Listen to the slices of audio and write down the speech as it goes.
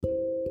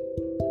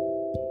In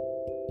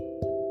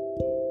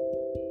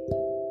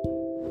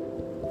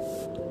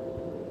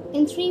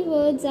 3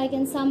 words, I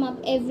can sum up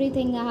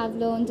everything I have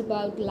learned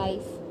about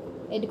life.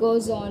 It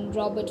goes on,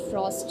 Robert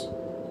Frost.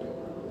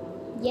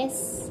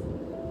 Yes,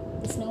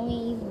 the snowy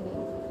evening.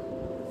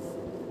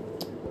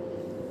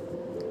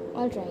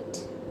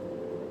 Alright.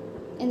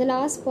 In the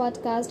last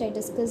podcast, I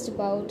discussed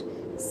about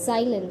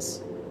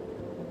silence,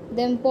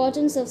 the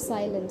importance of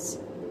silence,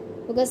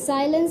 because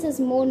silence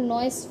is more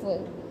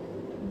noiseful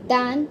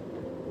than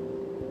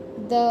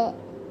the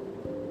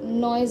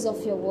noise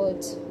of your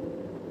words.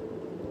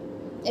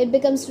 It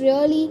becomes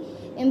really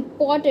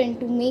important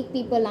to make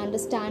people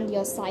understand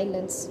your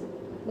silence,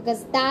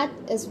 because that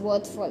is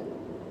worthful.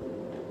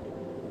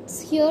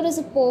 Here is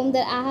a poem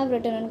that I have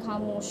written on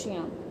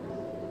Khamosiyan.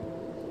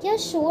 क्या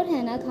शोर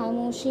है ना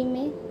खामोशी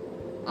में,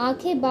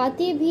 आंखें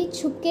बातें भी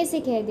छुपके से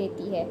कह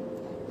देती है,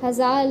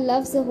 1000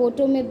 लफ्ज़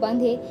होठों में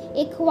बंधे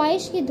एक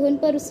ख्वाहिश की धुन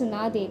पर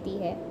सुना देती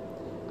है,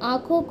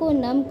 आंखों को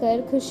नम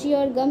कर खुशी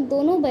और गम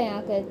दोनों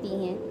बयां करती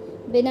हैं,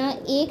 बिना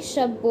एक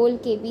शब्द बोल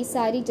के भी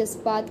सारी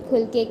जज्बात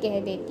खुल के कह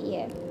देती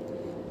है।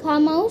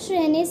 खामोश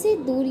रहने से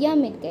दूरियां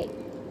मिट गई,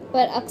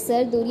 पर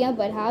अक्सर दूरियां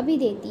बढ़ा भी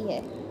देती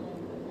है।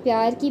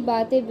 प्यार की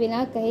बातें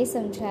बिना कहे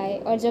समझाए,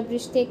 और जब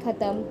रिश्ते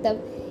ख़त्म तब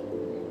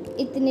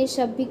इतने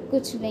शब्द भी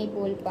कुछ नहीं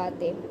बोल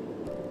पाते।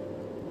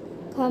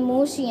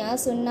 खामोशियाँ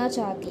सुनना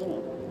चाहती हूँ,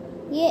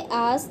 ये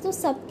आस तो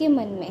सबके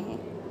मन में है,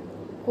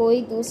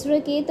 कोई दूसरे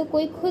के तो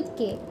कोई खुद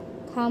के,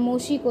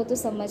 खामोशी को तो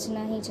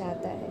समझना ही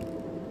चाहता है।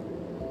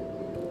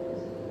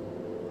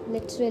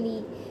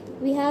 Literally,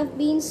 we have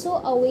been so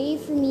away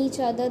from each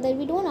other that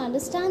we don't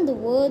understand the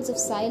words of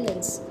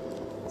silence.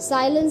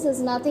 Silence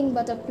is nothing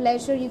but a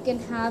pleasure you can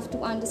have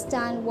to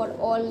understand what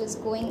all is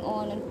going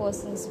on in a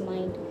person's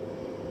mind.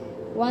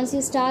 Once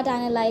you start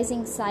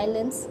analyzing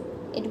silence,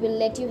 it will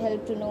let you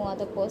help to know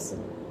other person.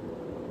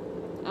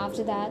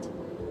 After that,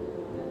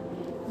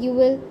 you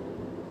will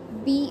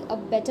be a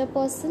better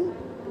person,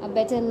 a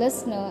better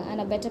listener,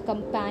 and a better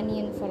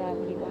companion for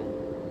everyone.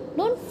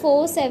 Don't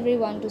force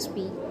everyone to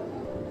speak.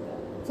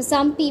 For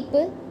some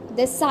people,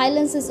 their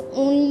silence is the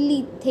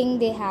only thing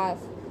they have,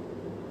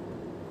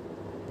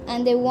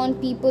 and they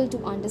want people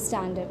to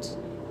understand it.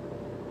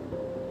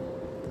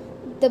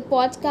 The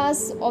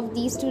podcasts of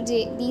these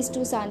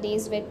two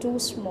Sundays were too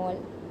small,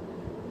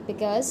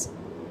 because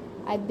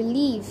I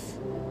believe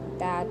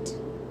that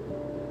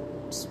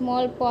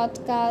small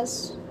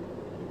podcasts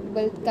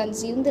will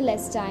consume the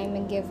less time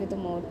and give you the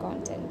more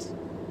content.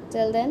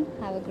 Till then,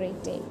 have a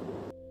great day.